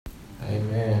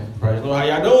Amen. Praise the Lord. How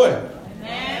y'all doing?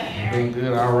 Amen. Doing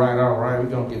good. All right. We're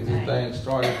going to get this thing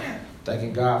started.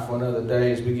 Thanking God for another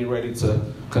day as we get ready to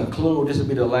conclude. This will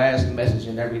be the last message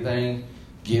and everything.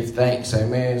 Give thanks.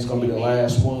 Amen. It's going to be the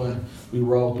last one. We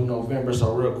roll through November.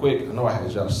 So real quick, I know I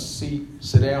had y'all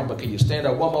sit down, but can you stand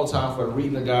up one more time for the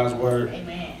reading of God's word?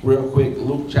 Amen. Real quick,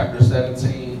 Luke chapter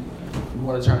 17. If you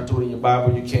want to turn to it in your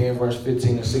Bible, you can. Verse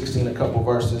 15 and 16, a couple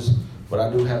verses. But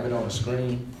I do have it on the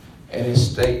screen. And it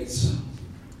states,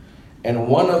 "And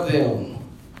one of them,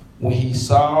 when he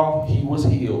saw he was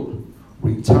healed,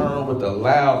 returned with a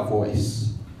loud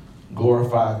voice,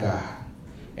 glorified God,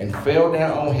 and fell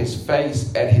down on his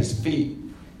face at his feet,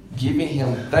 giving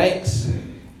him thanks,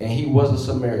 and he was a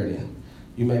Samaritan."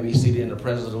 You may be seated in the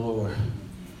presence of the Lord.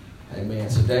 Amen.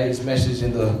 Today's message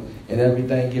in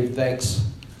Everything Give Thanks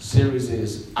series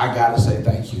is, I gotta say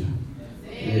thank you.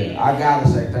 Yeah, I gotta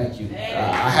say thank you.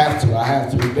 I have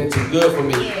to. It's been too good for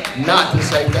me not to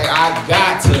say thank you. I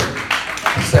got to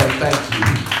say thank you.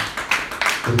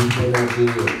 Because it's been that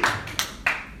good.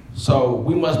 So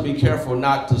we must be careful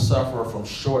not to suffer from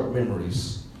short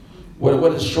memories.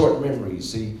 What is short memories?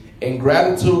 See,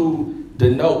 ingratitude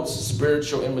denotes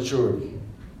spiritual immaturity.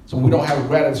 So when we don't have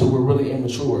gratitude, we're really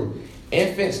immature.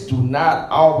 Infants do not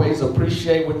always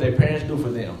appreciate what their parents do for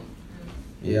them.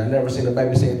 Yeah, I never seen a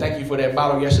baby saying, "Thank you for that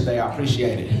bottle yesterday. I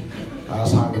appreciate it. I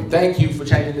was hungry. Thank you for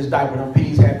changing this diaper. Them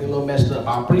peas had me a little messed up.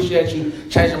 I appreciate you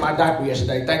changing my diaper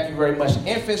yesterday. Thank you very much."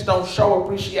 Infants don't show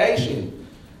appreciation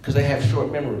because they have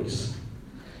short memories.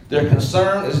 Their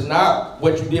concern is not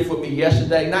what you did for me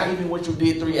yesterday, not even what you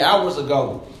did 3 hours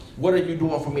ago. What are you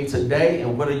doing for me today,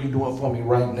 and what are you doing for me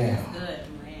right now? Good,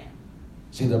 man.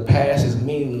 See, the past is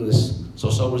meaningless, so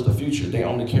is the future. They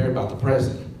only care about the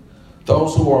present.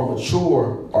 Those who are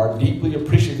mature are deeply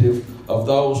appreciative of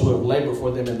those who have labored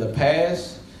for them in the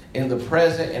past, in the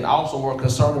present, and also are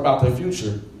concerned about their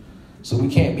future. So we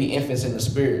can't be infants in the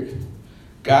spirit.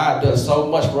 God does so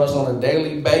much for us on a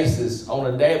daily basis,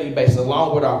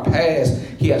 along with our past.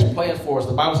 He has plans for us.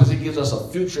 The Bible says he gives us a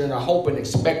future and a hope and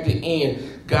expected end.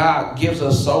 God gives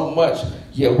us so much,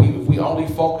 yet if we only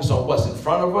focus on what's in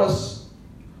front of us,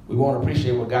 we won't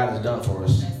appreciate what God has done for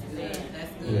us. That's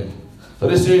good. Yeah. So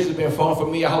this series has been fun for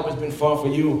me. I hope it's been fun for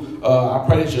you. I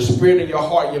pray that your spirit and your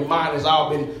heart, your mind has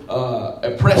all been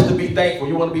impressed to be thankful.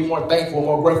 You want to be more thankful,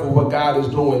 more grateful for what God is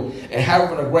doing. And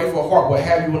having a grateful heart will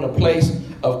have you in a place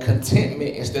of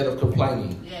contentment instead of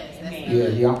complaining. Yes,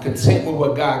 Yeah, I'm content with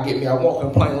what God gave me. I won't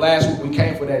complain. Last week we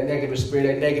came for that negative spirit,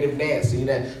 that negative Nancy,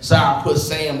 that sourpuss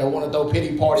Sam that want to throw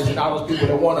pity parties, and all those people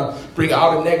that want to bring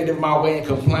all the negative my way and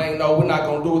complain. No, we're not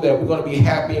going to do that. We're going to be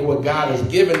happy in what God has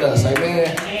given us.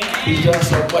 Amen. He's done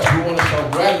so much. We want to show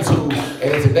gratitude.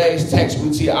 And in today's text,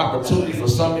 we see an opportunity for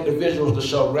some individuals to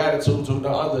show gratitude to none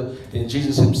other than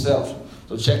Jesus himself.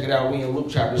 So check it out. We in Luke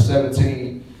chapter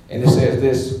 17, and it says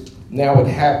this. "Now it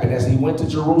happened as he went to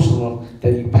Jerusalem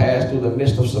that he passed through the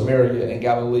midst of Samaria and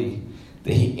Galilee.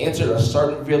 Then he entered a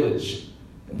certain village.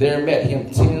 There met him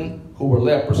 10 who were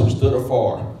lepers who stood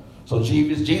afar." So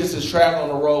Jesus is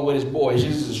traveling on the road with his boys.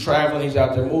 Jesus is traveling. He's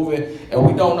out there moving. And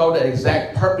we don't know the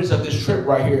exact purpose of this trip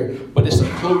right here. But it's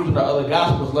included in the other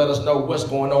Gospels. Let us know what's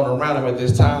going on around him at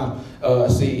this time.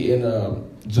 In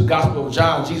the Gospel of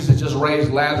John, Jesus had just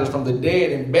raised Lazarus from the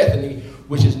dead in Bethany,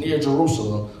 which is near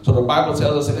Jerusalem. So the Bible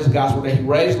tells us in this gospel that he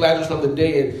raised Lazarus from the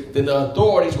dead. Then the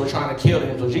authorities were trying to kill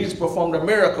him. So Jesus performed a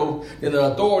miracle. Then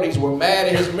the authorities were mad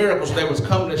at his miracle, so they was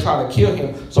coming to try to kill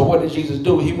him. So what did Jesus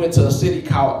do? He went to a city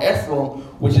called Ephraim,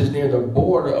 which is near the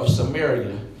border of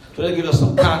Samaria. So that gives us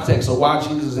some context of why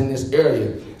Jesus is in this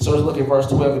area. So let's look at verse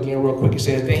 12 again real quick. It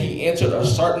says, "Then he entered a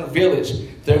certain village.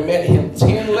 There met him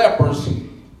 10 lepers,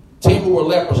 10 who were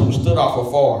lepers who stood off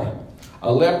afar."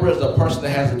 A leper is a person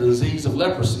that has a disease of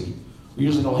leprosy. We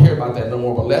usually don't hear about that no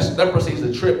more, but leprosy is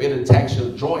a trip. It attacks your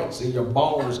joints and your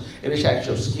bones. It attacks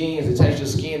your skins. It attacks your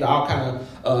skin to all kind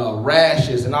of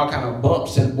rashes and all kind of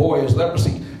bumps and boils.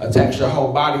 Leprosy attacks your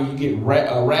whole body. You get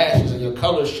rashes and your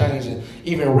colors change and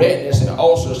even redness and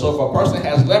ulcers. So if a person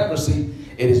has leprosy,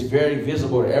 it is very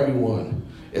visible to everyone.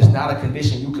 It's not a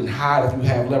condition you can hide if you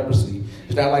have leprosy.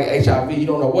 It's not like HIV. You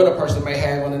don't know what a person may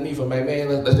have underneath them. Man,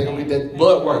 unless they're going to get that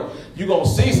blood work. You're going to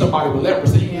see somebody with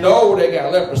leprosy. You know they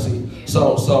got leprosy.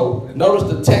 So notice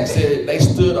the text said they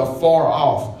stood afar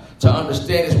off. To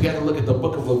understand this, we have to look at the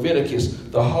book of Leviticus.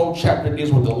 The whole chapter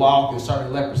deals with the law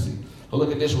concerning leprosy. So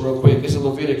look at this real quick. This is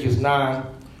Leviticus 9,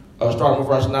 starting with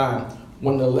verse 9.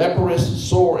 "When the leprous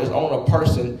sore is on a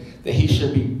person, then he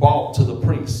should be brought to the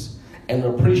priest. And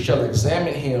the priest shall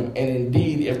examine him, and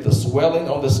indeed, if the swelling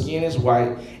on the skin is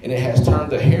white, and it has turned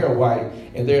the hair white,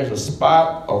 and there is a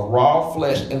spot of raw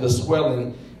flesh in the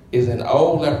swelling, is an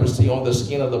old leprosy on the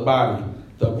skin of the body,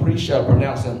 the priest shall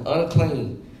pronounce him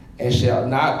unclean and shall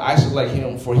not isolate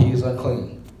him, for he is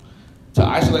unclean. To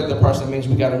isolate the person means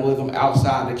we got to move them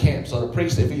outside the camp. So the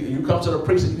priest, if you come to the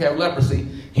priest and you have leprosy,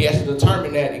 he has to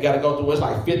determine that. You got to go through, it's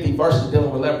like 50 verses dealing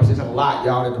with leprosy. It's a lot,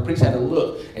 y'all, that the priest had to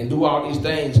look and do all these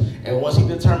things. And once he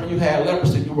determined you had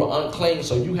leprosy, you were unclean.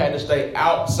 So you had to stay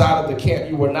outside of the camp.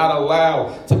 You were not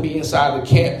allowed to be inside the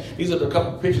camp. These are the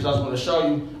couple of pictures I was going to show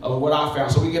you of what I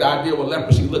found. So we get an idea what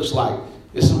leprosy looks like.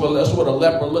 This is what a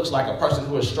leper looks like, a person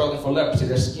who is struggling for leprosy.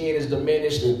 Their skin is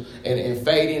diminished and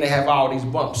fading. They have all these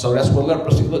bumps. So that's what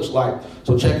leprosy looks like.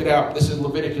 So check it out. This is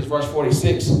Leviticus verse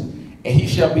 46. And he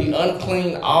shall be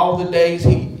unclean all the days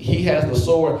he has the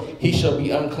sword. He shall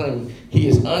be unclean. He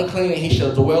is unclean and he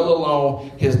shall dwell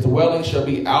alone. His dwelling shall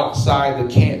be outside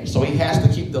the camp. So he has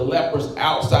to keep the lepers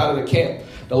outside of the camp.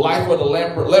 The life of the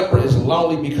leper is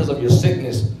lonely because of your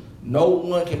sickness. No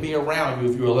one can be around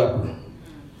you if you're a leper.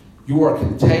 You are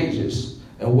contagious,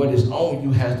 and what is on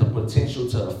you has the potential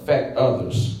to affect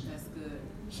others. That's good.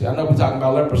 See, I know we're talking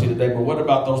about leprosy today, but what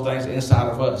about those things inside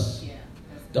of us? Yeah.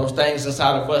 Those things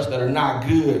inside of us that are not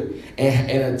good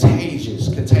and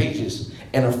contagious,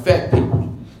 and affect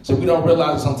people. So we don't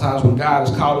realize it sometimes when God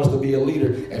has called us to be a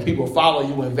leader, and people follow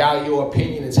you and value your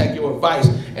opinion and take your advice.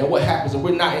 And what happens if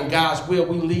we're not in God's will?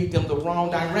 We lead them the wrong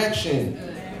direction.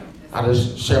 I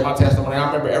just share my testimony. I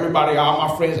remember everybody, all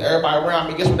my friends, everybody around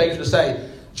me, guess what they used to say?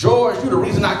 George, you the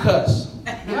reason I cuss.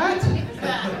 What?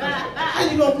 How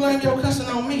you going to blame your cussing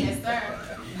on me? Yes, sir.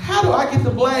 How do I get the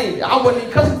blame? I wasn't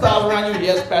even cussing styles around you.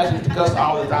 Yes, Pastor used to cuss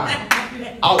all the time.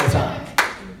 All the time.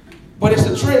 But it's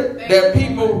a trip that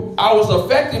I was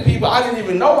affecting people. I didn't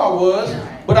even know I was,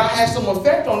 but I had some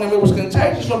effect on them. It was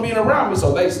contagious from being around me,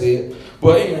 so they said.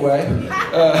 But anyway,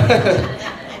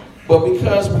 but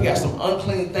because we got some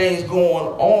unclean things going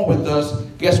on with us,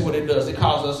 guess what it does? It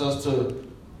causes us to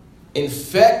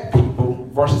infect people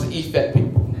versus effect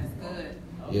people. That's good.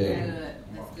 Yeah.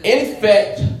 That's good.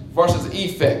 Infect versus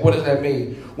effect. What does that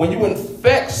mean? When you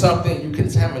infect something, you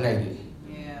contaminate it.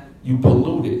 Yeah. You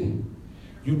pollute it.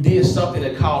 You did something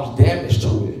that caused damage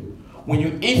to it. When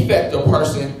you effect a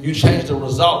person, you change the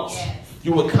results. Yes.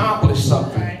 You accomplish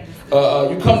something. Right.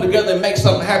 You come together and make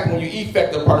something happen when you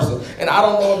effect a person. And I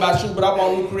don't know about you, but I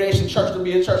want New Creation Church to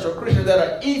be a church of Christians that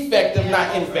are effective,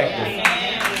 not infective.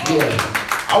 Yeah.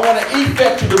 I want to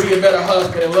effect you to be a better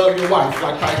husband and love your wife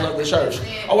like Christ loved the church.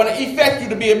 I want to effect you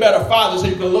to be a better father so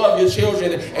you can love your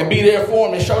children and be there for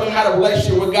them and show them how to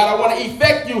relationship with God. I want to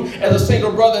effect you as a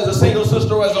single brother, as a single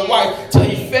sister, or as a wife to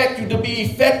effect you to be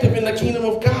effective in the kingdom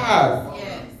of God.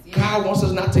 Yes. God wants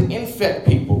us not to infect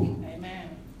people. Amen.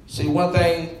 See, one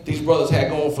thing these brothers had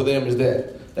going for them is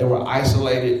that they were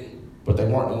isolated, but they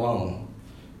weren't alone.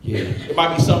 Yeah, it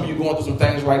might be some of you going through some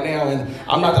things right now, and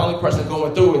I'm not the only person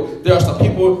going through it. There are some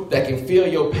people that can feel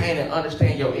your pain and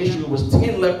understand your issue. It was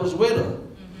 10 lepers with them.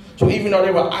 Mm-hmm. So even though they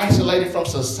were isolated from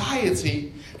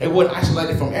society, they weren't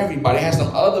isolated from everybody. They had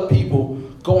some other people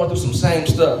going through some same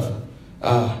stuff.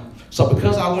 So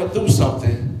because I went through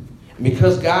something,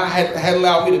 because God had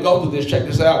allowed me to go through this, check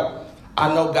this out,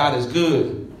 I know God is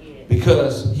good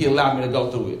because he allowed me to go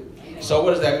through it. So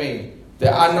what does that mean?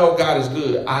 That I know God is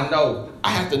good. I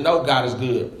have to know God is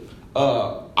good.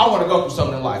 I want to go through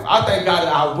something in life. I thank God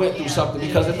that I went through something,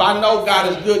 because if I know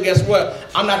God is good, guess what?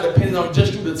 I'm not depending on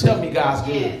just you to tell me God's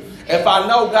good. If I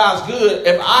know God's good,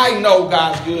 if I know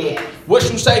God's good, what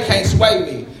you say can't sway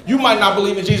me. You might not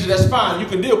believe in Jesus, that's fine. You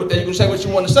can deal with that. You can say what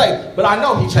you want to say. But I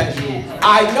know he changed me.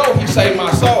 I know he saved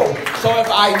my soul. So if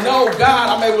I know God,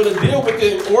 I'm able to deal with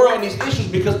the world and these issues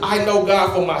because I know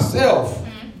God for myself.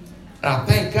 And I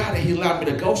thank God that he allowed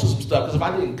me to go through some stuff, because if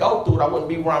I didn't go through it, I wouldn't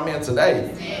be where I'm at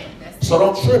today. So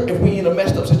don't trip if we in a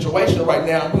messed up situation right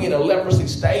now. We in a leprosy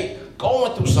state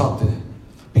going through something,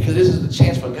 because this is the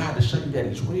chance for God to show you that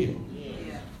he's real.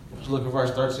 Let's look at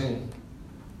verse 13.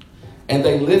 And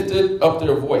they lifted up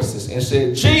their voices and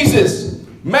said, Jesus,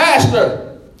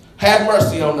 Master, have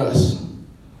mercy on us.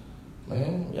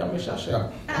 Man, y'all make sure I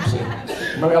shout.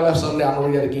 Maybe I left something down. I'm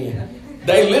going to read that again.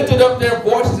 They lifted up their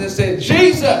voices and said,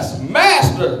 Jesus,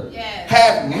 Master,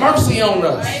 have mercy on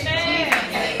us.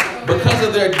 Amen. Because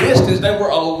of their distance, they were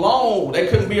alone. They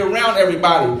couldn't be around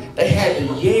everybody. They had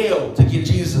to yell to get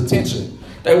Jesus' attention.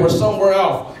 They were somewhere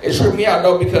else. It tripped me out,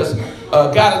 though, because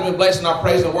God has been blessing our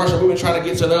praise and worship. We've been trying to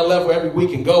get to that level every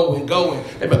week and go. And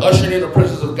they've been ushering in the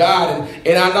presence of God.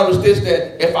 And I noticed this,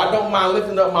 that if I don't mind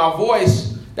lifting up my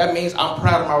voice, that means I'm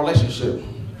proud of my relationship.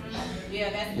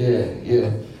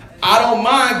 Yeah. I don't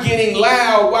mind getting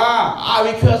loud.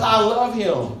 Why? Because I love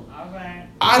him. All right.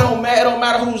 It don't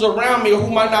matter who's around me or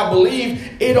who might not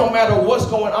believe. It don't matter what's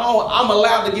going on. I'm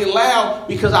allowed to get loud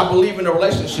because I believe in the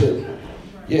relationship.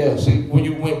 Yeah, see,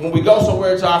 when we go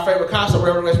somewhere to our favorite concert,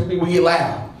 we get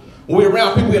loud. When we're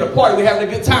around people at a party, we're having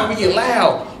a good time, we get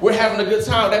loud. We're having a good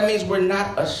time. That means we're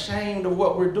not ashamed of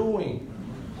what we're doing.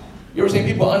 You ever seen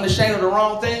people unashamed of the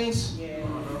wrong things?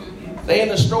 They in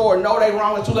the store, know they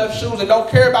wrong with two left shoes and don't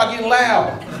care about getting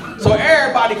loud. So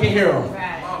everybody can hear them.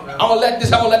 I'm gonna let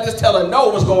this teller know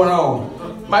what's going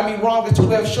on. Might be wrong with two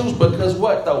left shoes, because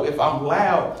what though? If I'm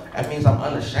loud, that means I'm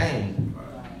unashamed.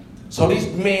 So these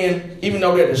men, even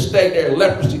though they're at the stake, they're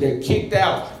leprosy, they're kicked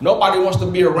out. Nobody wants to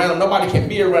be around them. Nobody can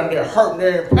be around them. They're hurting,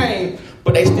 they're in pain,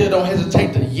 but they still don't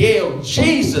hesitate to yell,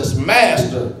 Jesus,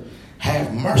 Master,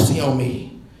 have mercy on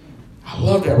me. I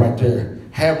love that right there.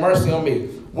 Have mercy on me.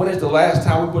 When is the last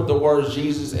time we put the words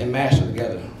Jesus and Master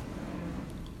together?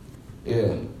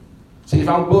 Yeah. See, if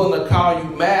I'm willing to call you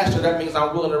Master, that means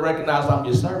I'm willing to recognize I'm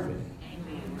your servant.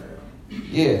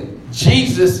 Yeah.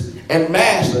 Jesus and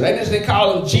Master. They just didn't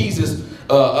call him Jesus,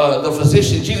 the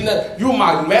physician. Jesus, you're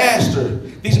my Master.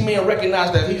 These men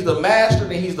recognize that he's the Master,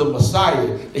 that he's the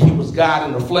Messiah, that he was God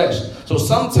in the flesh. So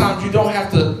sometimes you don't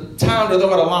have time to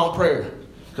go at a long prayer,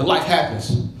 because life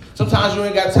happens. Sometimes you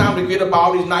ain't got time to get up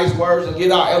all these nice words and get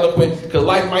all eloquent, because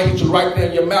life might hit you right there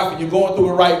in your mouth and you're going through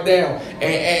it right now.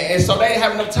 And so they ain't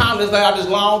have enough time to lay out this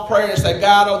long prayer and say,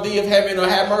 God, oh thee of heaven, or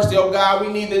have mercy, oh God,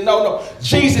 we need to know. No,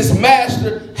 Jesus,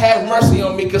 Master, have mercy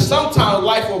on me. Because sometimes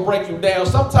life will break you down.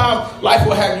 Sometimes life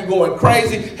will have you going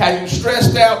crazy, have you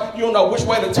stressed out. You don't know which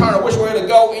way to turn or which way to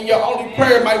go. And your only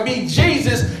prayer might be,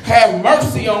 Jesus, have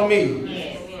mercy on me.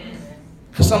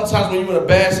 Because sometimes when you're in a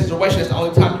bad situation, that's the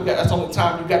only time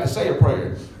you got to say a prayer.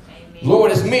 Amen. Lord,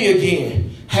 it's me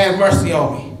again. Have mercy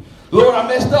on me. Lord, I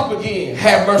messed up again.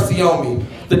 Have mercy on me.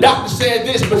 The doctor said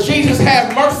this, but Jesus,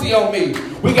 have mercy on me.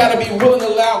 We got to be willing to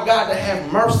allow God to have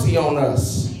mercy on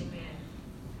us. Amen.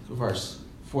 Verse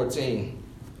 14.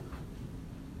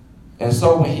 And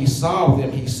so when he saw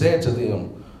them, he said to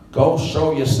them, go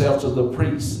show yourself to the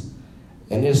priest.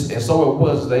 And so it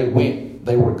was, they went,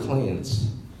 they were cleansed.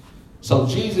 So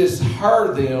Jesus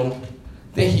heard them,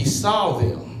 then he saw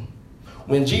them.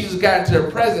 When Jesus got into their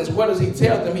presence, what does he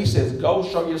tell them? He says, go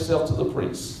show yourself to the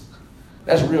priest.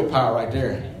 That's real power right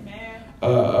there.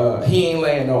 He ain't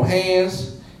laying no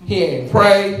hands. He ain't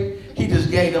pray. He just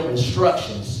gave them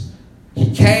instructions.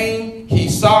 He came, he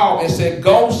saw, and said,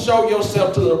 go show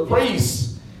yourself to the priest.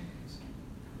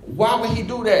 Why would he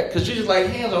do that? Because Jesus laid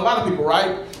hands on a lot of people,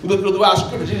 right? We look throughout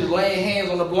Scripture, Jesus laying hands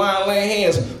on the blind, laying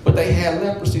hands. But they had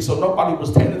leprosy, so nobody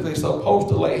was technically supposed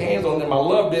to lay hands on them. I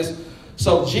love this.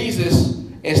 So Jesus,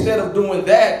 instead of doing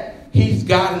that, he's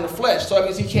God in the flesh. So that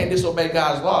means he can't disobey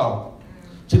God's law.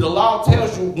 See, the law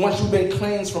tells you once you've been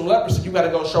cleansed from leprosy, you got to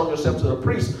go show yourself to the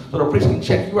priest. So the priest can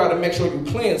check you out and make sure you're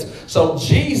cleansed. So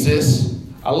Jesus,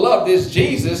 I love this,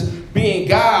 Jesus, being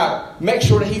God, make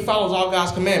sure that he follows all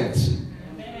God's commandments.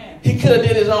 He could have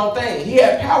did his own thing. He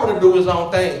had power to do his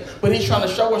own thing. But he's trying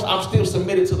to show us I'm still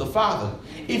submitted to the Father.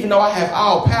 Even though I have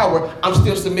all power, I'm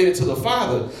still submitted to the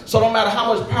Father. So no matter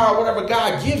how much power, whatever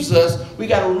God gives us, we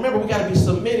got to remember we got to be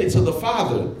submitted to the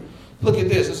Father. Look at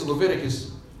this. This is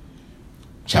Leviticus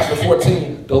chapter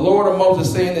 14. The Lord of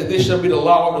Moses saying that this shall be the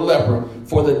law of the leper.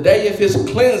 For the day of his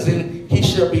cleansing, he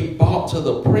shall be brought to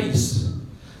the priest.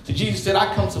 So Jesus said,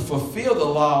 I come to fulfill the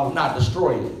law, not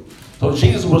destroy it. So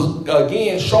Jesus was,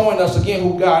 again, showing us again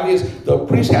who God is. The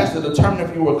priest has to determine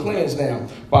if you were cleansed now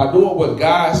by doing what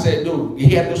God said do.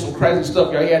 He had to do some crazy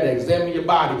stuff. Y'all. He had to examine your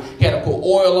body. He had to put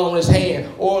oil on his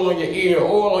hand, oil on your ear,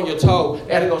 oil on your toe.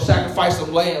 He had to go sacrifice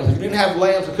some lambs. If you didn't have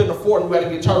lambs and couldn't afford them, you had to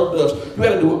get turtle doves. You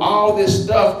had to do all this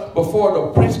stuff before the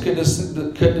priest could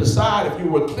decide if you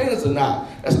were cleansed or not.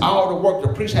 That's all the work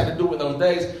the priest had to do in those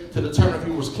days to determine if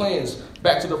you was cleansed.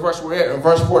 Back to the verse we're at. In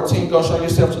verse 14, go show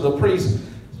yourself to the priest.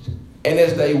 And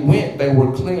as they went, they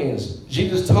were cleansed.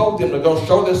 Jesus told them to go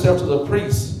show themselves to the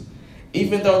priests,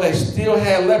 even though they still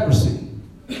had leprosy.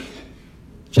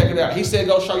 Check it out. He said,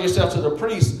 go show yourself to the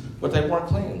priests, but they weren't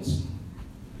cleansed.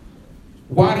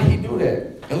 Why did he do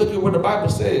that? And look at what the Bible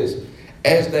says.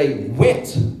 As they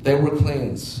went, they were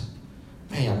cleansed.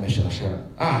 Man, I messed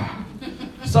up.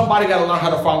 Somebody got to learn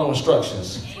how to follow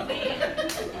instructions.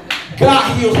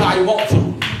 God heals how he wants to.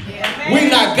 We're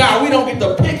not God. We don't get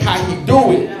to pick how he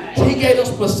do it. He gave them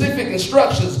specific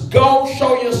instructions. Go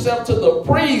show yourself to the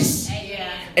priests.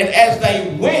 And as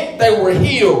they went, they were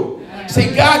healed.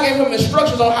 See, God gave them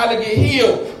instructions on how to get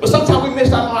healed. But sometimes we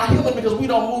miss out on our healing because we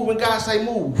don't move when God say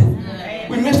move.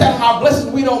 We miss out on our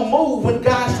blessings. We don't move when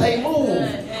God say move.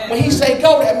 When he say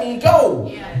go, that means go.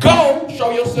 Go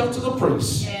show yourself to the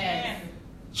priest.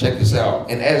 Check this out.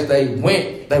 And as they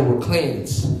went, they were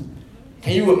cleansed.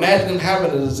 Can you imagine them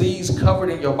having a disease covered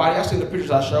in your body? I've seen the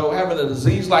pictures I showed. Having a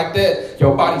disease like that,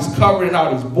 your body's covered in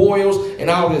all these boils and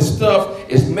all this stuff.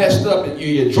 It's messed up. And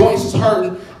your joints is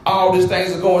hurting. All these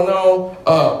things are going on.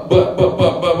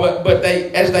 But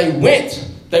they, as they went,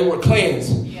 they were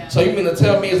cleansed. Yeah. So you mean to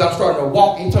tell me as I'm starting to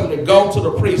walk, he told me to go to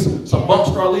the priest. Some bumps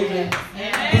start leaving.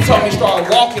 He told me to start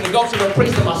walking and go to the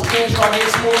priest and my skin start getting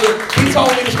smoother. He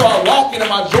told me to start walking and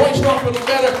my joints start feeling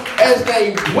better as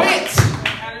they went.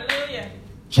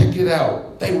 Check it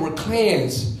out. They were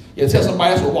cleansed. Yeah, tell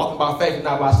somebody else we're walking by faith and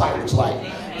not by sight. It's like,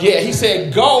 yeah, he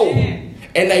said go. And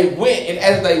they went. And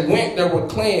as they went, they were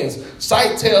cleansed.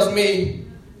 Sight tells me,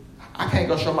 I can't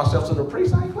go show myself to the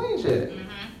priest. I ain't cleansed yet.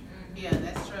 Mm-hmm. Yeah,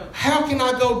 that's true. How can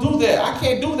I go do that? I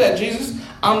can't do that, Jesus.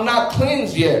 I'm not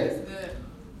cleansed yet. That's good.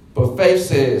 But faith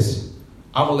says,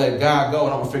 I'm going to let God go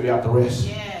and I'm going to figure out the rest.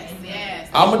 Yes.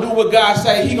 I'm going to do what God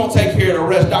say. He going to take care of the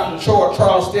rest. Dr.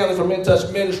 Charles Stanley from In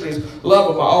Touch Ministries.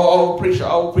 Love him. My old preacher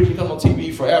comes on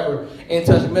TV forever. In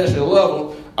Touch Ministries.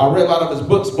 Love him. I read a lot of his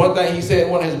books. One thing he said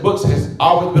in one of his books has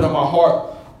always been on my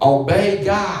heart. Obey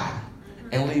God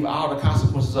and leave all the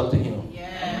consequences up to him.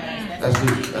 Yes.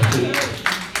 That's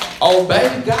it.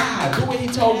 Obey God. Do what he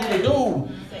told you to do.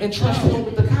 And trust him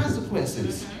with the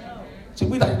consequences. See,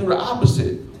 we like to do the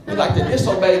opposite. We like to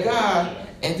disobey God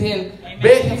and then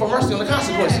beg him for mercy on the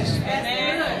consequences.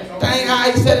 That ain't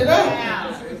how he set it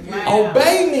up.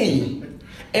 Obey me.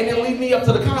 And then leave me up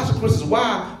to the consequences.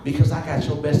 Why? Because I got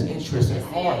your best interest at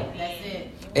heart.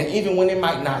 And even when it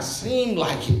might not seem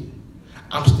like it,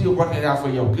 I'm still working it out for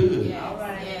your good.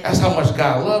 That's how much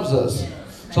God loves us.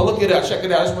 So look it up. Check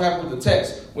it out. That's what happened with the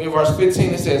text. When in verse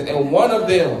 15 it says, and one of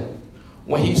them,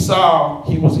 when he saw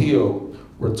he was healed,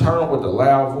 returned with a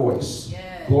loud voice,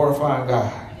 glorifying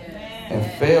God. And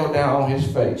fell down on his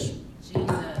face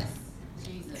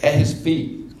at his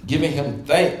feet, giving him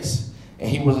thanks. And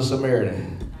he was a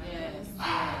Samaritan.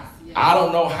 I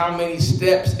don't know how many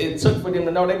steps it took for them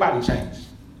to know their body changed.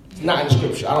 It's not in the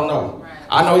scripture. I don't know.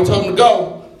 I know he told them to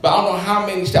go, but I don't know how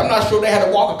many steps. I'm not sure they had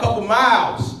to walk a couple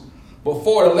miles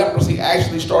before the leprosy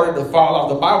actually started to fall off.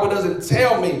 The Bible doesn't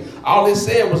tell me. All it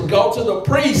said was go to the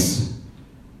priest.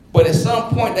 But at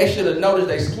some point, they should have noticed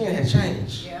their skin had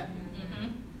changed.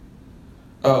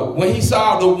 When he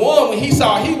saw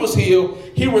he was healed,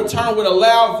 he returned with a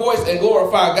loud voice and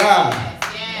glorified God.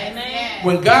 Yes.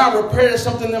 When God repairs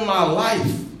something in my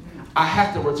life, I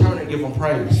have to return and give him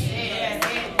praise.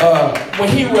 When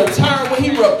he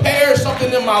repairs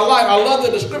something in my life, I love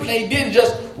the description. He didn't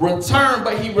just return,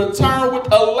 but he returned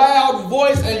with a loud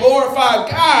voice and glorified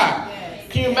God.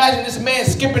 Can you imagine this man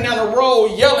skipping down the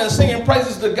road, yelling, singing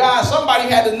praises to God? Somebody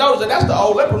had to notice that that's the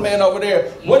old leper man over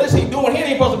there. What is he doing? He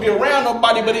ain't supposed to be around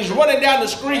nobody, but he's running down the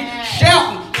street,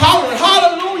 shouting, hollering,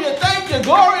 hallelujah, thank you,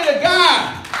 glory to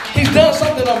God. He's done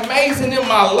something amazing in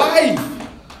my life.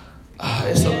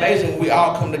 It's amazing we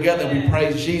all come together and we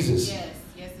praise Jesus. Yes,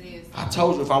 it is. I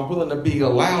told you, if I'm willing to be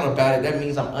loud about it, that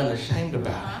means I'm unashamed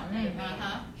about it.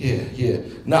 Yeah.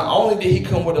 Not only did he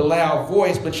come with a loud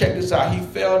voice, but check this out. He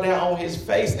fell down on his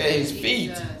face at his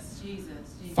feet. Jesus.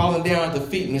 Falling down at the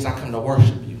feet means I come to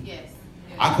worship you. Yes.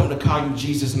 I come to call you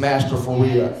Jesus Master for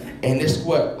real. And this is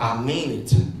what I mean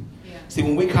it. Yeah. See,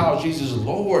 when we call Jesus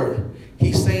Lord,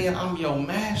 he's saying I'm your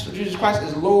master. Jesus Christ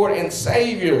is Lord and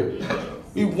Savior.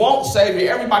 We want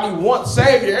Savior. Everybody wants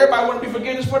Savior. Everybody wants to be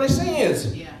forgiveness for their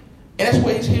sins. Yeah. And that's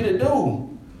what he's here to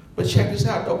do. But check this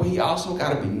out, though. But he also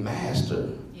got to be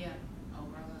master.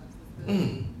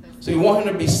 So we want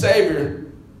him to be Savior,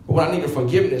 but when I need a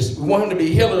forgiveness. We want him to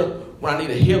be healer when I need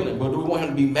a healing. But do we want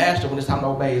him to be master when it's time to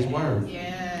obey his word?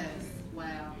 Yes. Wow.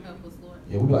 Help us, Lord.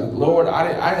 Yeah, we like, Lord,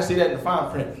 I didn't see that in the fine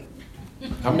print.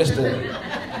 I missed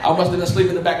that. I must have been asleep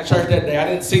in the back of church that day. I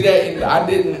didn't see that. I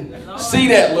didn't see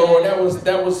that, Lord.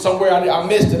 That was somewhere I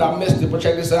missed it. But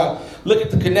check this out. Look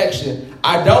at the connection.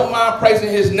 I don't mind praising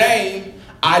his name.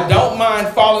 I don't mind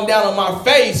falling down on my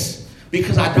face.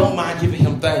 Because I don't mind giving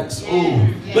him thanks. Ooh,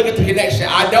 look at the connection.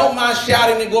 I don't mind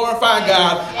shouting and glorifying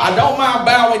God. I don't mind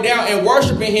bowing down and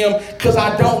worshiping him because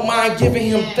I don't mind giving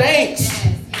him thanks.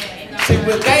 See,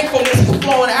 when thankfulness is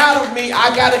flowing out of me,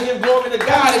 I got to give glory to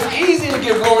God. It's easy to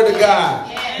give glory to God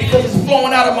because it's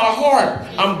flowing out of my heart.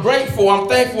 I'm grateful. I'm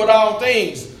thankful at all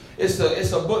things. It's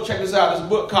a book. Check this out. It's a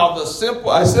book called A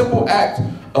Simple Act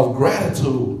of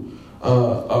Gratitude,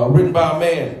 written by a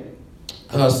man.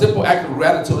 Simple Act of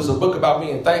Gratitude is a book about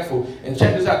being thankful. And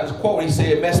check this out. This quote he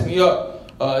said messed me up.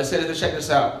 It says, check this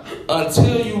out.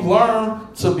 Until you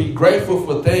learn to be grateful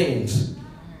for things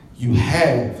you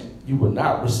have, you will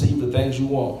not receive the things you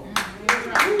want.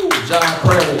 Ooh, John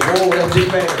Crowley. Oh, that's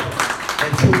deep, man.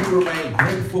 Until we remain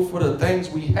grateful for the things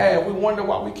we have, we wonder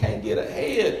why we can't get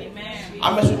ahead. Amen.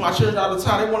 I mess with my children all the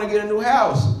time. They want to get a new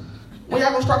house. When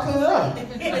y'all gonna start cleaning up?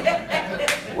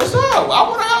 What's up? I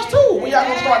want a house too. When y'all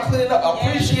gonna start cleaning up?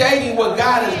 Appreciating what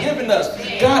God has given us.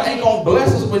 God ain't gonna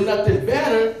bless us with nothing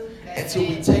better until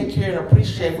we take care and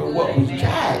appreciate with what we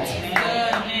got.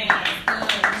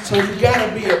 So you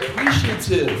gotta be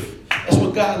appreciative. That's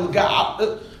what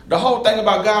God. The whole thing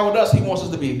about God with us, He wants us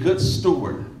to be a good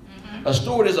steward. A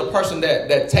steward is a person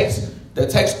that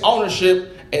takes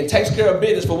ownership and takes care of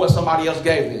business for what somebody else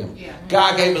gave them. Yeah.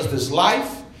 God gave us this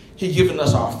life. He's given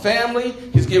us our family.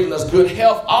 He's given us good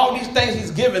health. All these things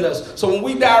He's given us. So when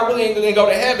we die, really ain't going to go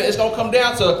to heaven. It's going to come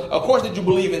down to, of course, did you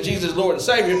believe in Jesus, Lord and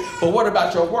Savior? But what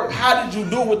about your work? How did you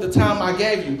do with the time I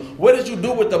gave you? What did you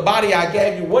do with the body I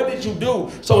gave you? What did you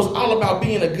do? So it's all about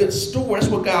being a good steward.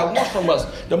 That's what God wants from us.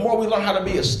 The more we learn how to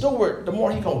be a steward, the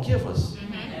more He's going to give us.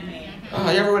 You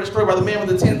ever read a story about the man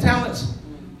with the 10 talents?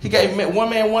 He gave one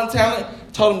man 1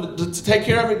 talent, told him to take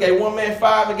care of it, gave one man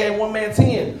 5, and gave one man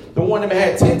 10. The one that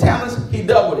had 10 talents, he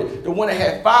doubled it. The one that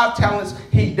had 5 talents,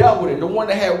 he doubled it. The one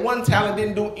that had 1 talent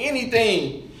didn't do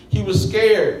anything. He was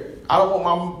scared. I don't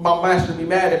want my master to be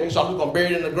mad at me, so I'm just going to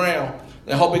bury it in the ground.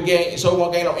 And hope it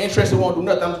won't gain no interest, it won't do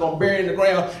nothing. I'm just going to bury it in the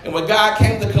ground. And when God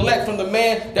came to collect from the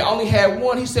man that only had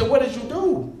 1, He said, what did you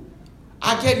do?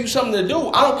 I gave you something to do.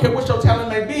 I don't care what your talent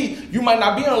may be. You might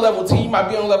not be on level 10, you might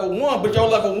be on level 1, but your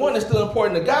level 1 is still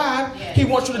important to God. Yes. He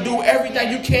wants you to do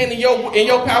everything you can in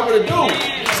your power to do.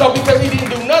 So because he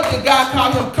didn't do nothing, God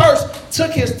called him cursed,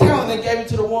 took his talent and gave it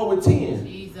to the one with 10.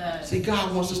 Jesus. See,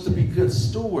 God wants us to be good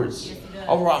stewards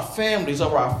over our families,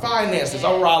 over our finances,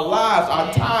 over our lives,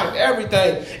 our time,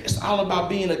 everything. It's all about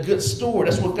being a good steward.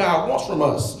 That's what God wants from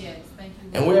us. Yes, thank you.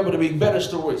 And we're able to be better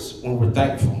stewards when we're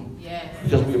thankful.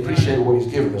 Because we appreciate what He's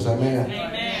given us. Amen.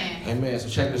 Amen. Amen. So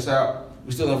check this out.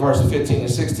 We're still in verse 15 and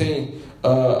 16.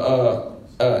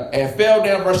 And fell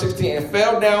down, verse 16, and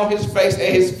fell down his face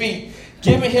at his feet,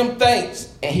 giving him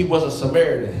thanks. And he was a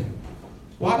Samaritan.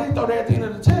 Why they throw that at the end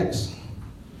of the text?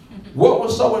 What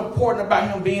was so important about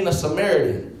him being a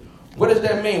Samaritan? What does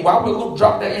that mean? Why would Luke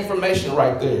drop that information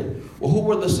right there? Well, who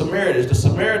were the Samaritans? The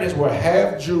Samaritans were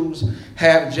half Jews,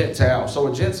 half Gentiles. So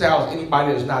a Gentile is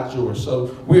anybody that's not Jewish.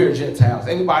 So we're Gentiles.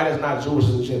 Anybody that's not Jewish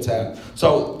is a Gentile.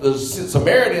 So the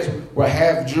Samaritans were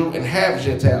half Jew and half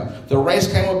Gentile. The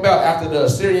race came about after the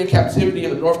Assyrian captivity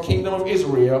of the north kingdom of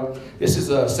Israel. This is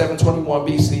 721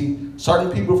 BC.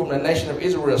 Certain people from the nation of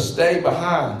Israel stayed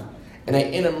behind. And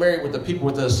they intermarried with the people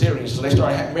with the Assyrians. So they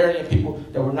started marrying people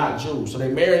that were not Jews. So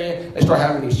they started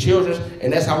having these children,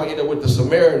 and that's how we end up with the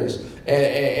Samaritans.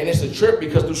 And it's a trip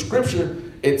because through Scripture,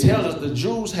 it tells us the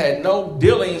Jews had no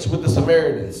dealings with the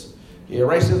Samaritans. Yeah,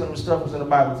 racism and stuff was in the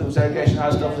Bible too. Segregation,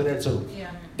 all that stuff was in there too. Yeah.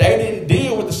 They didn't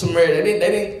deal with the Samaritans. They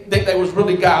didn't think they was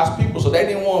really God's people, so they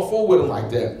didn't want to fool with them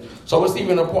like that. So it's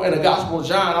even a point in the Gospel of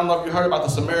John. I don't know if you heard about the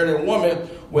Samaritan woman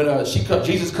when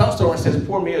Jesus comes to her and says,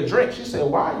 "Pour me a drink." She said,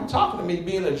 "Why are you talking to me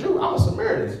being a Jew? I'm a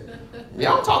Samaritan.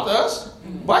 Y'all don't talk to us.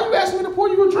 Why are you asking me to pour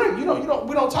you a drink? We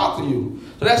don't talk to you."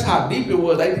 So that's how deep it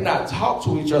was. They did not talk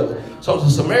to each other. So the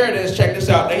Samaritans, check this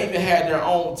out, they even had their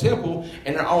own temple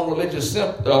and their own religious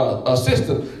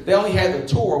system. They only had the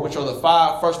Torah, which are the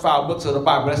first five books of the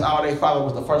Bible. That's all they followed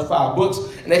was the first 5 books.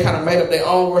 And they kind of made up their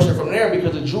own worship from there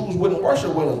because the Jews wouldn't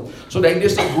worship with them. So they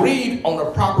disagreed on the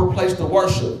proper place to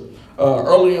worship.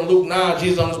 Early in Luke 9,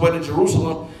 Jesus on his way to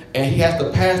Jerusalem, and he has to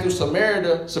pass through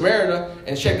Samaria,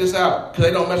 and check this out, because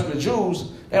they don't mess with the Jews,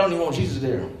 they don't even want Jesus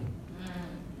there.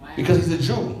 Wow. Because he's a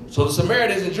Jew. So the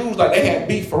Samaritans and Jews, like, they had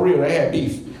beef for real. They had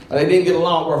beef. Like, they didn't get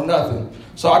along worth nothing.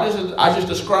 So I just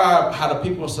described how the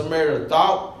people in Samaria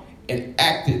thought and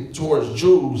acted towards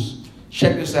Jews.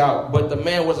 Check this out. But the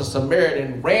man was a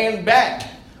Samaritan, ran back,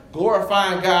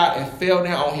 glorifying God, and fell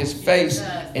down on his face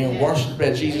and worshiped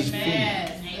at Jesus' feet.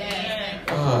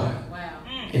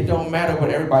 It don't matter what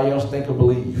everybody else think or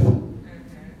believe.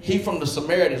 He from the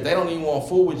Samaritans. They don't even want to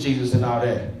fool with Jesus and all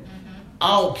that.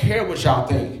 I don't care what y'all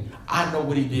think. I know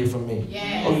what he did for me.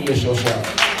 Oh, you miss yourself.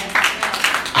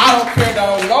 I don't care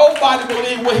that nobody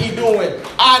believe what he doing.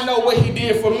 I know what he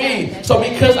did for me. So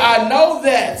because I know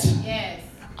that,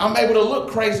 I'm able to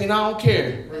look crazy and I don't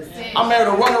care. I'm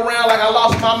able to run around like I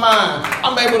lost my mind.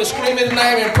 I'm able to scream his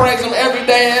name and praise him every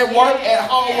day at work, at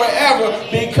home, wherever,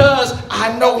 because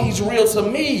I know he's real to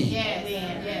me.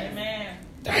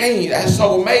 Dang, that's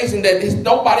so amazing that there's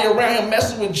nobody around him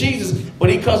messing with Jesus, but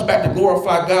he comes back to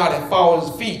glorify God and fall at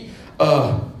his feet.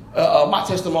 My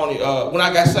testimony, when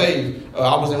I got saved,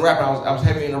 I was in rapping. I was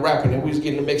heavy into rapping, and we was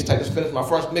getting the mixtape. Just finished my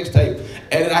first mixtape,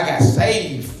 and then I got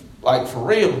saved, like for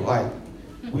real. Like,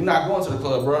 we not going to the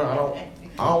club, bro.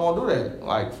 I don't want to do that.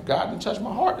 Like, God didn't touch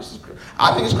my heart.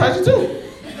 I think it's crazy too.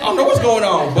 I don't know what's going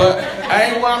on, but I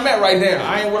ain't where I'm at right now.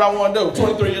 I ain't what I want to do.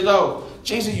 23 years old.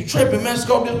 Jesus, you tripping, man. Let's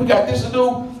go. We got this to do.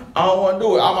 I don't want to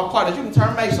do it. All my partners, you can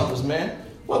turn Mace on us, man.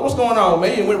 What's going on,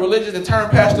 man? You went religious and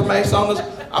turned Pastor Mace on us.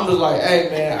 I'm just like, hey,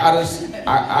 man,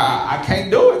 I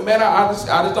can't do it, man. I just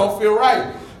don't feel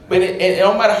right. But it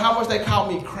don't matter how much they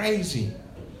call me crazy.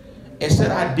 And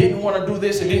said I didn't want to do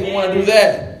this and didn't want to do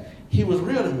that. He was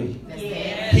real to me.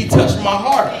 He touched my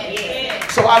heart.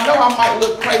 So I know I might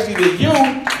look crazy to you,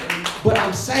 but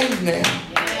I'm saved now.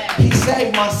 He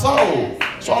saved my soul.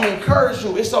 So I'm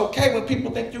encouraging you. It's okay when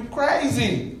people think you're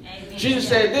crazy. Jesus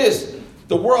said this.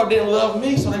 The world didn't love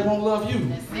me, so they won't love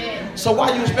you. So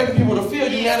why are you expecting people to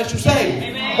feel you now that you're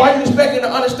saved? Why are you expecting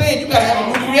to understand? You got to have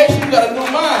a new creation. You got a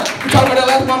new mind. We talk about that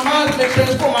last. My mind has been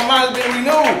transformed. My mind has been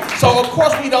renewed. So of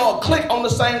course we don't click on the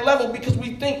same level because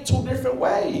we think two different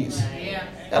ways.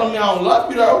 That don't mean I don't love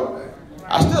you though.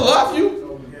 I still love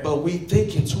you, but we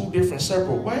think in two different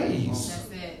separate ways.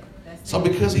 So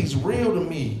because he's real to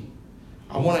me,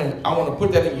 I want to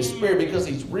put that in your spirit because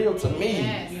he's real to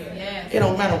me. It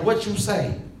don't matter what you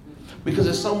say. Because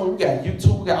there's so much. We got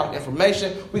YouTube, we got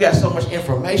information. We got so much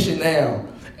information now.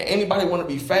 And anybody want to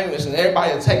be famous and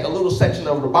everybody will take a little section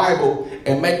of the Bible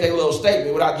and make their little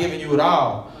statement without giving you it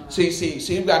all. See,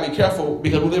 you got to be careful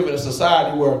because we live in a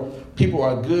society where people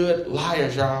are good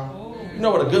liars, y'all. You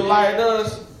know what a good liar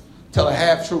does? Tell a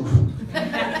half-truth.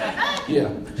 Yeah,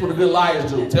 that's what the good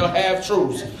liars do. Tell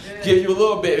half-truths. Give you a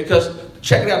little bit because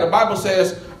check it out. The Bible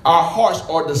says our hearts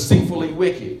are deceitfully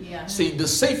wicked. Yeah. See,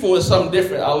 deceitful is something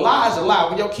different. A lie is a lie.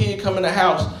 When your kid come in the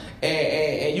house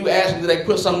and you ask them, did they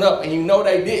put something up? And you know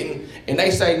they didn't. And they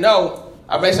say no.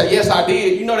 I may say, yes, I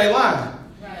did. You know they lying.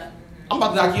 Yeah. I'm about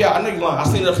to knock you out. I know you lying. I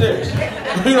seen it upstairs.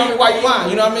 You know what I mean? Why you lying?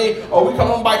 You know what I mean? Or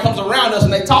somebody comes around us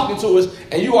and they talking to us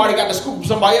and you already got the scoop from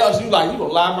somebody else. You like, you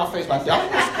gonna lie in my face like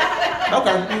that.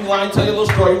 Okay, you lying, tell your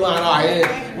little story, you lying. All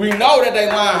right, we know that they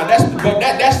lying. That's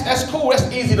cool.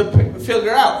 That's easy to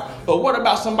figure out. But what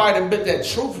about somebody that bit that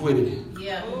truth with it?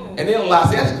 Yeah. And then lie.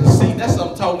 That's deceit. That's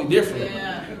something totally different.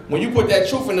 Yeah. When you put that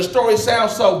truth in the story, it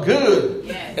sounds so good,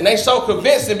 and they so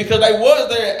convincing because they was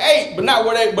there at 8,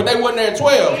 but they wasn't there at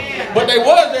 12. Yeah. But they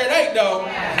was there at 8 though.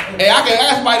 Yeah. And I can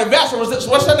ask somebody the voucher,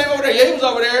 what's her name over there? Yeah, he was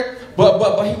over there,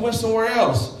 but he went somewhere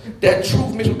else. That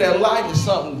truth mixed with that lie is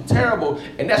something terrible,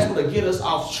 and that's what'll get us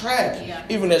off track. Yeah.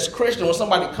 Even as Christians, when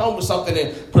somebody comes with something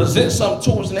and presents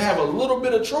something to us and they have a little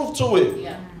bit of truth to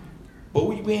it, but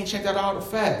we ain't checked out all the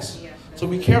facts. Yeah. So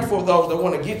be careful of those that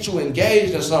want to get you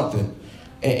engaged in something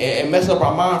and mess up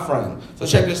our mind frame. So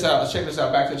check this out. Let's check this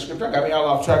out. Back to the scripture. I got me all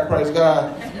off track. Praise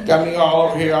God. Got me all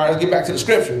over here. All right, let's get back to the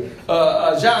scripture.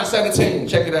 John 17.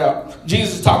 Check it out.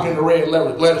 Jesus is talking in the red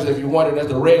letters. If you wonder, that's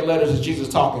the red letters is Jesus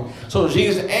talking. So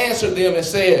Jesus answered them and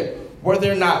said, were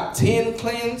there not 10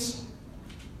 cleansed?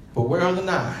 But where are the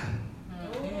 9?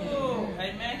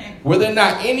 Amen. Were there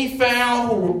not any found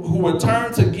who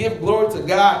returned to give glory to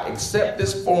God except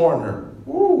this foreigner?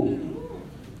 Ooh.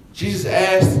 Jesus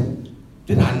asked,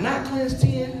 did I not cleanse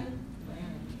 10?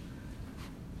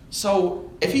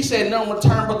 So if he said none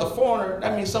returned but the foreigner,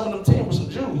 that means some of them 10 were some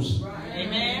Jews. Right.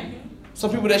 Amen.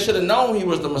 Some people that should have known he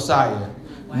was the Messiah,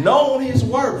 known his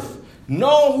worth,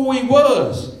 known who he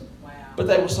was. Wow. But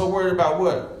they were so worried about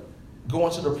what?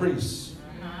 Going to the priests,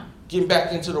 getting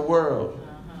back into the world,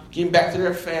 getting back to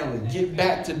their family, getting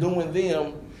back to doing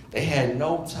them. They had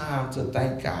no time to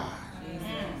thank God.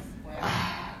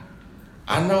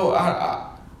 I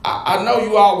know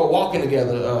you all were walking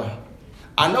together.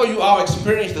 I know you all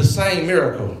experienced the same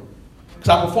miracle because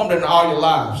I performed it in all your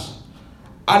lives.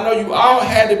 I know you all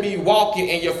had to be walking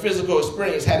and your physical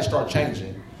experience had to start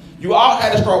changing. You all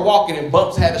had to start walking and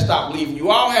bumps had to stop leaving.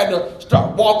 You all had to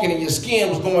start walking and your skin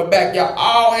was going back. Y'all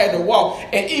all had to walk.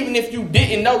 And even if you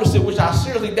didn't notice it, which I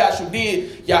seriously doubt you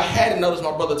did, y'all had to notice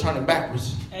my brother turning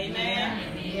backwards. Amen.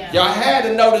 Y'all had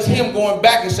to notice him going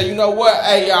back and say, you know what?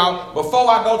 Hey, y'all, before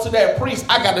I go to that priest,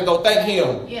 I got to go thank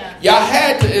him. Yeah. Y'all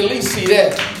had to at least see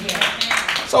that.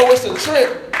 Yeah. So it's a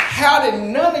trip. How did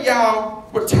none of y'all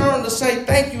return to say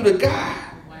thank you to God?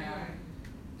 Wow.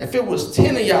 If it was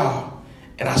 10 of y'all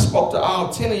and I spoke to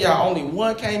all 10 of y'all, only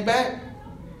one came back.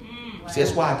 Wow. See,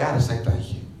 that's why I got to say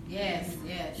thank you. Yes.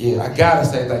 Yeah, I got to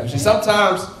say thank you. See,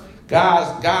 sometimes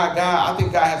God, I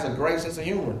think God has a great sense of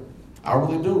humor. I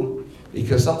really do.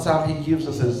 Because sometimes he gives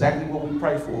us exactly what we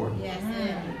pray for. Yes.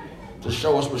 To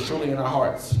show us what's truly in our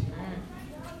hearts.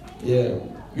 Yeah.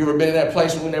 You ever been in that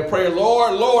place when they pray,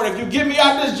 Lord, if you get me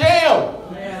out this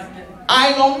jail, I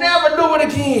ain't going to never do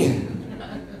it again.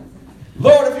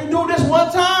 Lord, if you do this one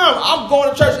time, I'm going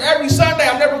to church every Sunday.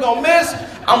 I'm never going to miss.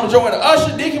 I'm going to join the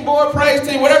usher, deacon board, praise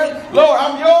team, whatever. Lord,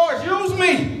 I'm yours. Use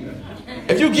me.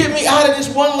 If you get me out of this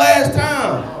one last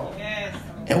time. Yes.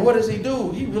 And what does he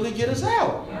do? He really get us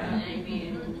out.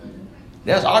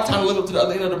 That's our time to live up to the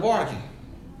other end of the bargain.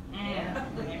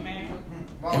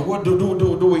 And what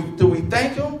do we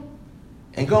thank him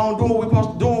and go on doing what we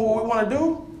supposed to do, what we want to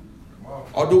do?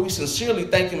 Or do we sincerely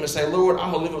thank him and say, Lord,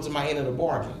 I'm going to live up to my end of the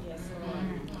bargain.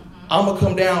 I'm going to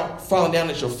come down, falling down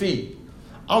at your feet.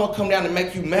 I'm going to come down and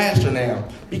make you master now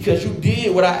because you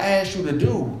did what I asked you to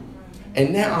do.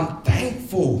 And now I'm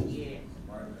thankful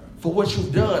for what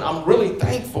you've done. I'm really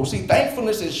thankful. See,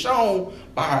 thankfulness is shown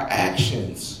by our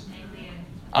actions.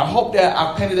 I hope that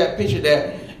I painted that picture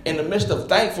that in the midst of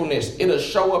thankfulness, it'll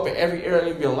show up in every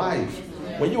area of your life.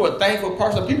 When you're a thankful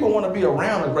person, people want to be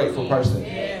around a grateful person.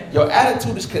 Your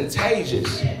attitude is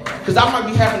contagious. Because I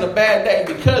might be having a bad day.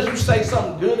 Because you say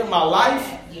something good in my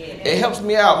life, it helps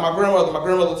me out. My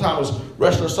grandmother Thomas,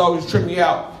 rest of her soul, used to trip me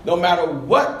out. No matter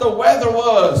what the weather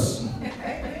was.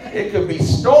 It could be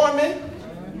storming.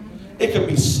 It could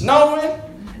be snowing.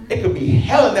 It could be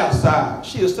hailing outside.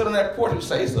 She would sit on that porch and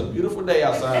say, it's a beautiful day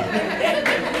outside.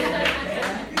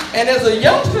 And as a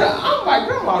youngster, I'm like,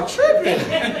 Grandma tripping.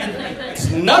 It's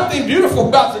nothing beautiful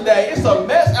about today. It's a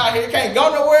mess out here. Can't go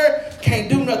nowhere. Can't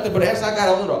do nothing. But as I got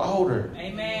a little older,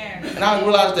 Amen. And I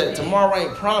realized that tomorrow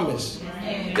ain't promised.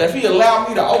 That if he allowed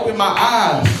me to open my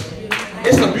eyes,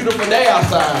 it's a beautiful day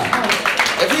outside.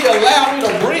 If he allowed me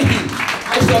to breathe,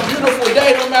 it's a beautiful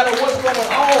day no matter what's going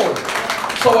on.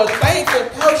 So a thankful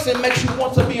person makes you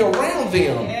want to be around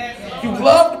them. You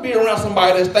love to be around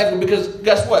somebody that's thankful because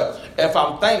guess what? If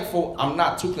I'm thankful, I'm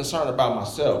not too concerned about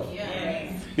myself.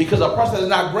 Because a person that's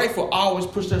not grateful always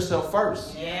puts themselves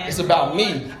first. It's about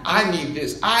me. I need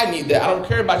this. I need that. I don't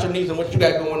care about your needs and what you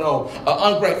got going on.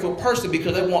 An ungrateful person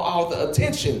because they want all the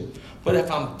attention. But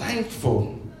if I'm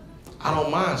thankful, I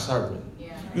don't mind serving.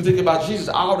 You think about Jesus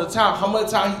all the time. How much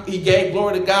time he gave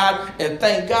glory to God and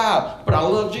thank God. But I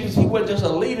love Jesus. He wasn't just a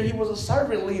leader. He was a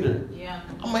servant leader.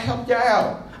 I'm going to help y'all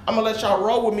out. I'm going to let y'all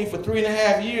roll with me for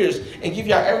 3.5 years and give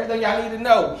y'all everything y'all need to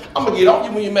know. I'm going to get on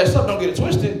you when you mess up. Don't get it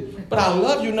twisted. But I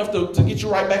love you enough to get you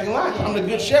right back in line. I'm the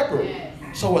good shepherd.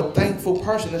 So a thankful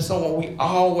person is someone we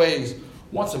always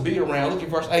want to be around. Look at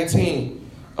verse 18.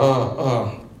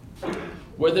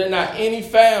 Were there not any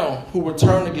found who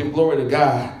return to give glory to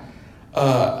God?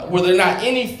 Were there not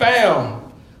any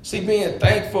found? See, being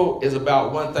thankful is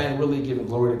about one thing, really giving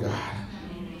glory to God.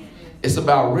 It's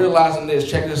about realizing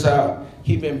this. Check this out.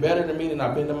 He's been better to me than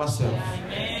I've been to myself.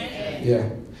 Yeah.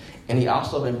 And he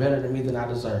also been better to me than I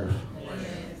deserve.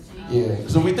 Yeah.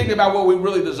 So we think about what we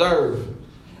really deserve.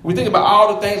 We think about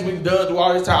all the things we've done through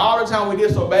all this time. All the time we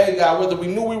disobeyed God, whether we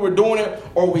knew we were doing it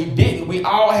or we didn't. We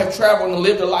all have traveled and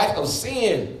lived a life of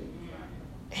sin.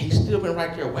 He's still been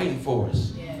right there waiting for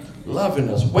us. Loving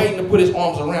us, waiting to put his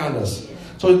arms around us.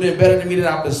 So he's been better to me than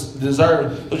I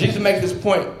deserve. So Jesus makes this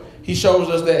point. He shows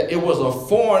us that it was a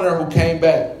foreigner who came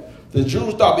back. The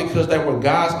Jews thought because they were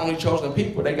God's only chosen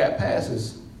people, they got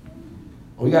passes.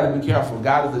 We got to be careful.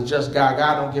 God is a just God.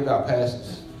 God don't give out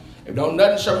passes. If don't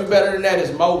nothing show me better than that,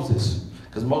 it's Moses.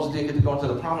 Because Moses didn't get to go into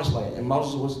the promised land. And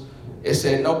it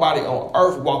said nobody on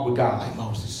earth walked with God like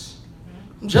Moses.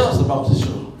 I'm jealous of Moses,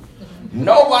 sure.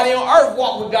 Nobody on earth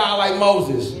walked with God like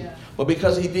Moses. But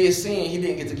because he did sin, he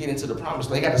didn't get into the promised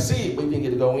land. He got to see it, but he didn't get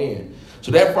to go in.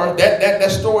 So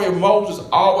that story of Moses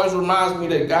always reminds me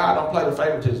that God don't play the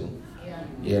favoritism.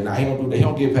 He don't do that. He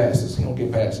don't give passes. He don't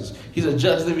give passes. He's a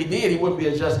just. If he did, he wouldn't be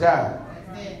a just God.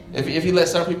 If he let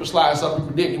some people slide, some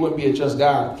people didn't, he wouldn't be a just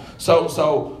God. So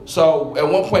at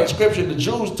one point in Scripture, the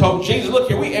Jews told Jesus, "Look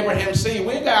here, we Abraham's seed.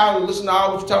 We ain't got to listen to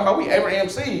all what you're talking about. We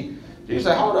Abraham's seed." Jesus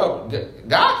said, "Hold up,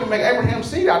 God can make Abraham's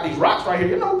seed out of these rocks right here.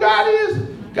 You know who God is?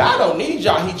 God don't need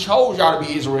y'all. He chose y'all to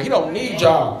be Israel. He don't need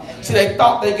y'all." See, they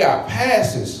thought they got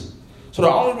passes. So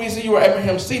the only reason you were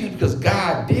Abraham's seed is because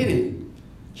God did it.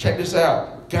 Check this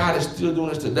out. God is still doing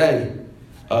this today.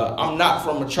 I'm not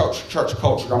from a church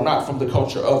culture. I'm not from the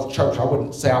culture of church. I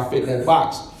wouldn't say I fit in that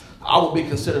box. I would be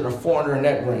considered a foreigner in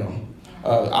that realm.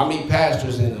 I meet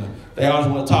pastors and they always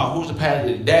want to talk. Who's the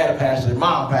pastor? Dad a pastor,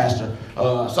 mom a pastor,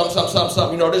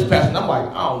 something. You know, this pastor. And I'm like,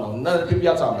 I don't know none of the people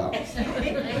y'all talking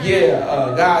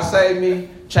about. God saved me,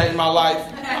 changed my life.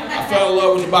 I fell in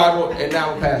love with the Bible, and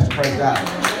now I'm a pastor. Praise God.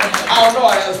 I don't know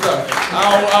all that stuff. I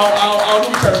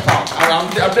don't do church talk. I'm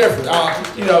different.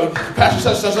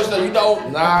 Pastor such. You know?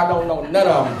 Nah, I don't know none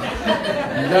of them.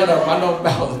 I know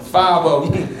about 5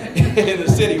 of them in the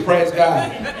city. Praise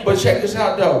God. But check this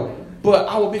out, though. But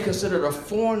I would be considered a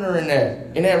foreigner in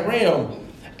that realm.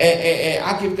 And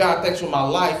I give God thanks for my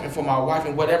life and for my wife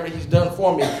and whatever he's done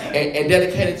for me, and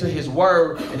dedicated to his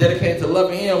word and dedicated to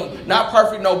loving him. Not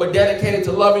perfect, no, but dedicated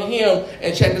to loving him.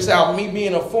 And check this out, me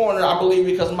being a foreigner, I believe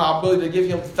because of my ability to give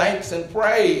him thanks and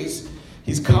praise,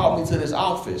 he's called me to this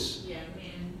office. Yeah.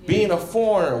 Being a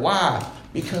foreigner, why?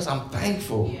 Because I'm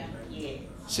thankful. Yeah.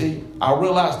 See, I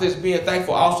realize this, being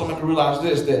thankful also makes me realize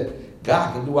this, that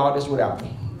God can do all this without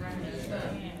me.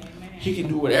 He can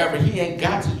do whatever. He ain't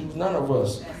got to use none of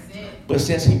us. That's it. But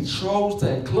since he chose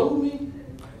to include me,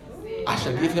 I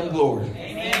shall give him glory.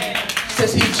 Amen.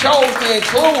 Since he chose to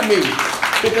include me,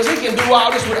 because he can do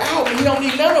all this without me, he don't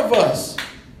need none of us.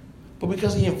 But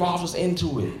because he involves us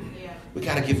into it, we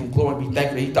got to give him glory and be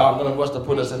thankful that he thought none of us to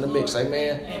put us in the mix.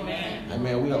 Amen? Amen.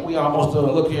 Amen. We almost done.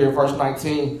 Look here, verse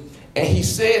 19. And he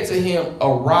said to him,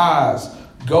 arise,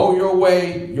 go your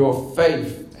way, your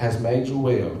faith has made you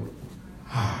well.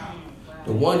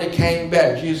 The one that came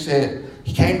back, Jesus said,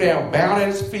 he came down, bowed at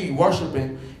his feet,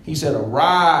 worshiping. He said,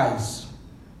 arise,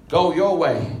 go your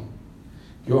way.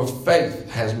 Your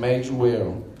faith has made you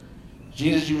well.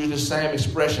 Jesus used the same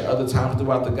expression other times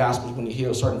throughout the Gospels when he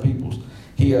healed certain people.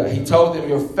 He told them,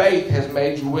 your faith has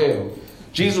made you well.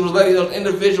 Jesus was letting those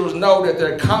individuals know that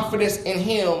their confidence in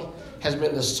him has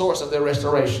been the source of their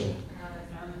restoration.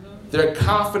 Their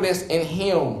confidence in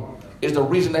him is the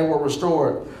reason they were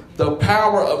restored. The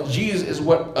power of Jesus is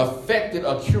what affected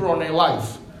a cure on their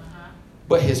life.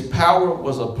 But his power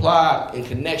was applied in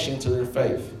connection to their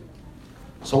faith.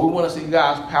 So we want to see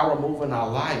God's power move in our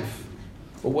life.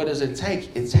 But what does it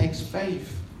take? It takes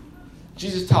faith.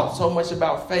 Jesus taught so much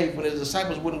about faith. When his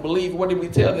disciples wouldn't believe, what did we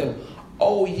tell them?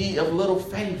 Oh, ye of little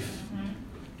faith.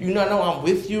 Do you not know I'm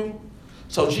with you?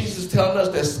 So Jesus is telling us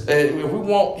that if we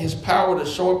want his power to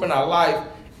show up in our life,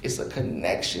 it's a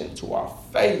connection to our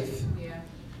faith.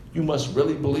 You must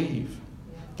really believe.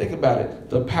 Think about it.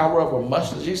 The power of a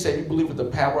mustard seed. Jesus said you believe with the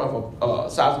power of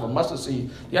a size of a mustard seed.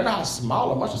 Y'all know how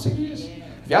small a mustard seed is?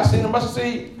 If y'all seen a mustard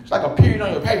seed, it's like a period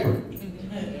on your paper.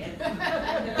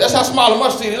 That's how small a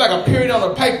mustard seed is. It's like a period on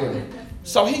the paper.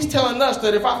 So he's telling us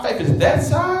that if our faith is that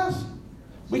size,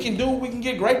 we can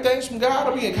get great things from God,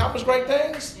 or we can accomplish great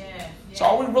things. So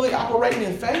are we really operating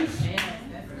in faith?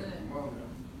 That's good.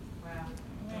 Wow.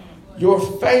 Your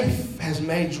faith has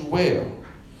made you well.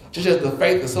 Just as the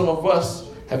faith that some of us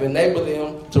have enabled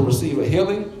them to receive a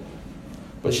healing.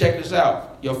 But check this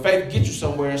out. Your faith gets you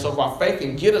somewhere. And so if our faith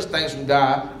can get us things from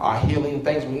God, our healing,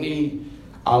 things we need,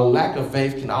 our lack of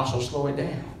faith can also slow it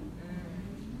down.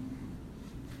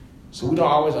 So we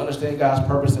don't always understand God's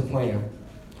purpose and plan.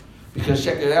 Because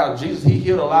check it out. Jesus, he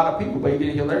healed a lot of people, but he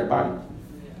didn't heal everybody.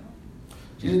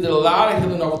 Jesus did a lot of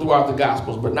healing over throughout the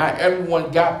Gospels, but not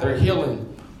everyone got their healing.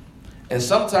 And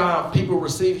sometimes people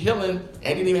receive healing and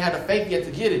didn't even have the faith yet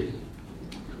to get it.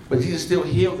 But Jesus still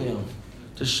healed them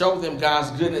to show them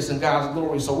God's goodness and God's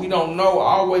glory. So we don't know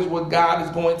always what God is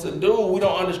going to do. We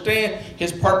don't understand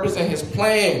his purpose and his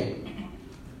plan.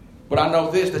 But I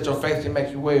know this, that your faith can make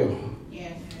you well.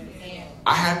 Yes.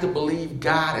 I have to believe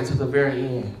God until the very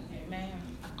end. Amen.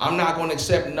 I'm not going to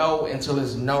accept no until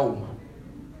it's no.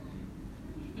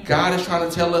 God is trying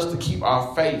to tell us to keep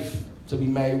our faith to be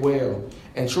made well.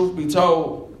 And truth be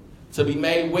told, to be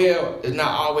made well is not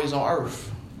always on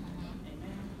earth.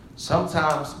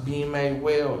 Sometimes being made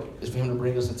well is for him to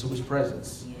bring us into his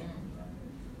presence.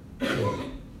 Yeah.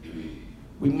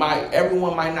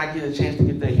 Everyone might not get a chance to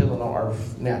get their healing on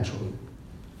earth naturally.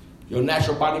 Your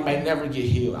natural body may never get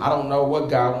healed. I don't know what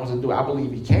God wants to do. I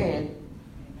believe he can.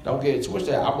 Don't get it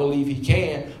twisted. I believe he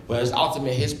can, but it's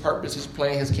ultimately his purpose, his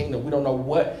plan, his kingdom. We don't know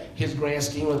what his grand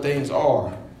scheme of things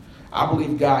are. I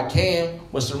believe God can.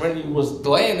 When Serenity was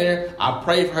laying there, I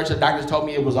prayed for her till the doctors told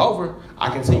me it was over.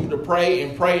 I continued to pray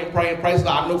and pray and pray and pray. So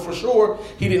I knew for sure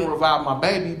he didn't revive my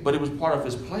baby, but it was part of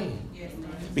his plan.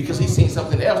 Because he seen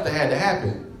something else that had to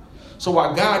happen. So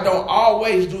while God don't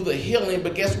always do the healing,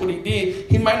 but guess what he did?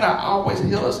 He might not always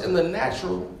heal us in the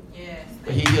natural,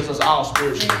 but he heals us all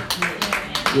spiritually.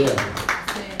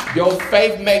 Yeah. Your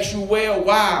faith makes you well.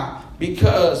 Why?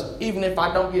 Because even if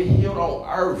I don't get healed on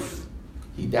earth,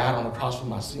 he died on the cross for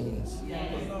my sins.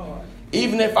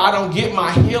 Even if I don't get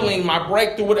my healing, my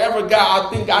breakthrough, whatever God I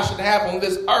think I should have on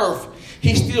this earth,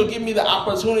 he still give me the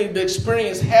opportunity to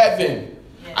experience heaven.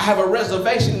 I have a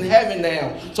reservation in heaven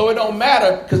now. So it don't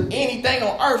matter because anything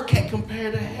on earth can't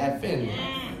compare to heaven.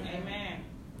 Amen.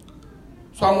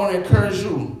 So I want to encourage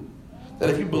you that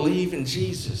if you believe in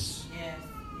Jesus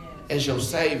as your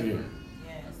Savior,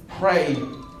 pray,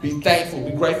 be thankful,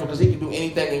 be grateful because he can do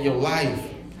anything in your life.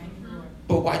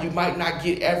 But while you might not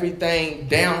get everything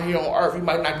down here on earth, you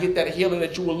might not get that healing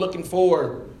that you were looking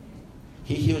for,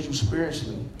 he heals you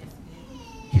spiritually.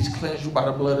 He's cleansed you by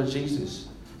the blood of Jesus.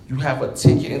 You have a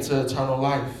ticket into eternal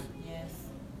life. Yes.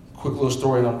 Quick little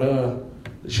story and I'm done.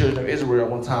 The children of Israel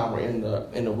one time were in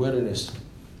the wilderness.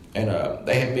 And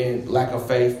they had been lack of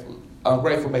faith,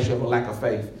 ungrateful, make sure of a lack of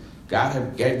faith. God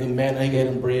had gave them manna, he gave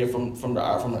them bread from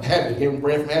heaven, gave them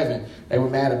bread from heaven. They were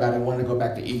mad about it and wanted to go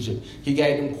back to Egypt. He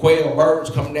gave them quail, birds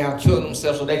coming down, killing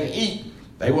themselves so they can eat.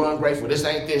 They were ungrateful. This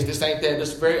ain't this ain't that.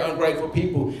 Just very ungrateful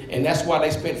people. And that's why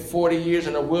they spent 40 years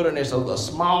in the wilderness, a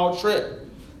small trip.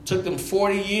 Took them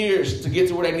 40 years to get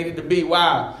to where they needed to be.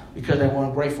 Why? Because they were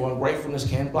ungrateful. Ungratefulness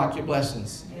can block your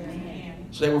blessings. Amen.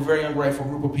 So they were a very ungrateful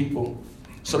group of people.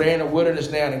 So they're in the wilderness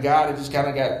now, and God had just kind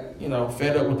of got,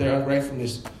 fed up with their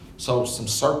ungratefulness. So some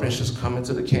serpents just come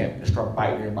into the camp and start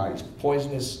biting everybody.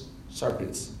 Poisonous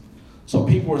serpents. So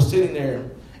people are sitting there,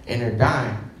 and they're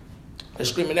dying. They're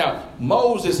screaming out,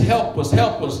 Moses, help us,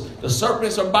 help us. The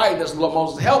serpents are biting us.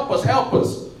 Moses, help us, help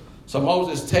us. So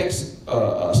Moses takes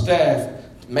a staff,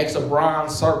 makes a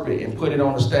bronze serpent, and put it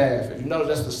on the staff. If you notice,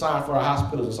 that's the sign for our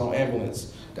hospitals. It's on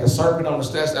ambulance. That serpent on the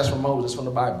staff, that's from Moses, from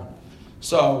the Bible.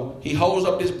 So he holds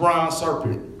up this bronze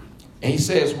serpent, and he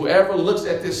says, whoever looks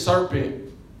at this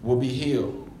serpent will be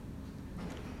healed.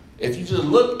 If you just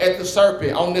look at the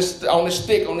serpent on this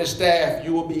stick, on this staff,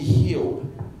 you will be healed.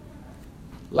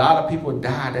 A lot of people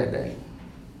died that day.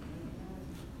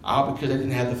 All because they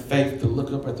didn't have the faith to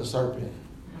look up at the serpent.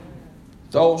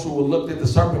 Those who looked at the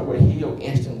serpent were healed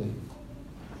instantly.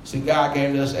 See, God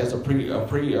gave us as a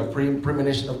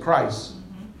premonition of Christ.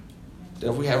 That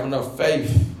if we have enough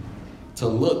faith to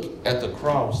look at the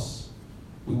cross,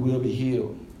 we will be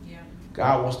healed. Yeah.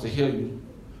 God wants to heal you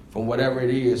from whatever it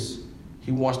is.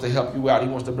 He wants to help you out. He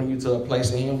wants to bring you to a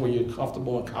place in Him where you're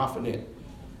comfortable and confident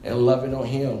and loving on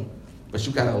Him. But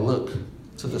you got to look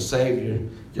to the Savior.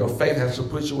 Your faith has to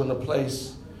put you in a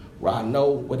place where I know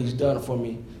what He's done for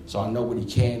me, so I know what He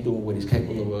can do and what He's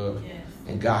capable of. Yes.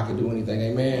 And God can do anything.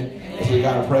 Amen. So we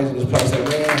got to praise in this place.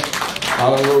 Amen.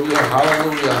 Hallelujah.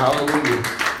 Hallelujah. Hallelujah.